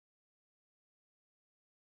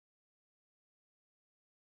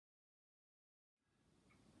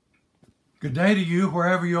Good day to you,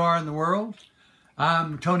 wherever you are in the world.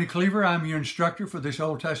 I'm Tony Cleaver. I'm your instructor for this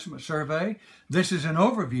Old Testament survey. This is an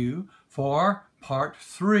overview for part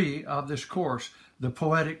 3 of this course, the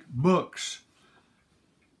poetic books.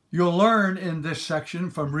 You'll learn in this section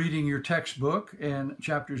from reading your textbook in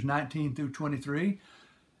chapters 19 through 23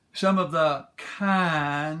 some of the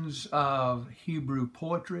kinds of Hebrew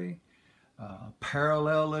poetry,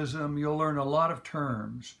 parallelism. You'll learn a lot of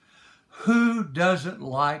terms. Who doesn't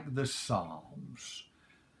like the Psalms?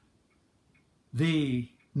 The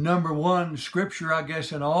number one scripture, I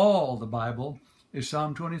guess, in all the Bible is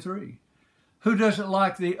Psalm 23. Who doesn't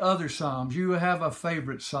like the other Psalms? You have a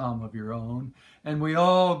favorite Psalm of your own, and we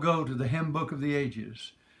all go to the hymn book of the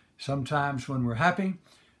ages, sometimes when we're happy,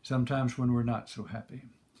 sometimes when we're not so happy.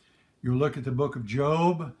 You'll look at the book of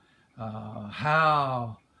Job,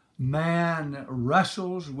 how man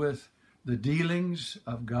wrestles with the dealings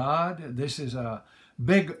of God. This is a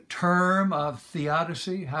big term of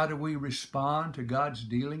theodicy. How do we respond to God's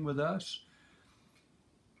dealing with us?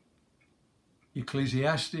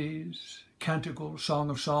 Ecclesiastes, Canticles,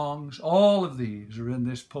 Song of Songs, all of these are in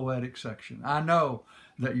this poetic section. I know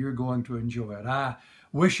that you're going to enjoy it. I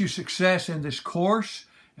wish you success in this course,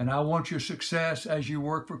 and I want your success as you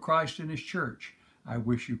work for Christ in His church. I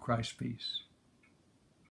wish you Christ's peace.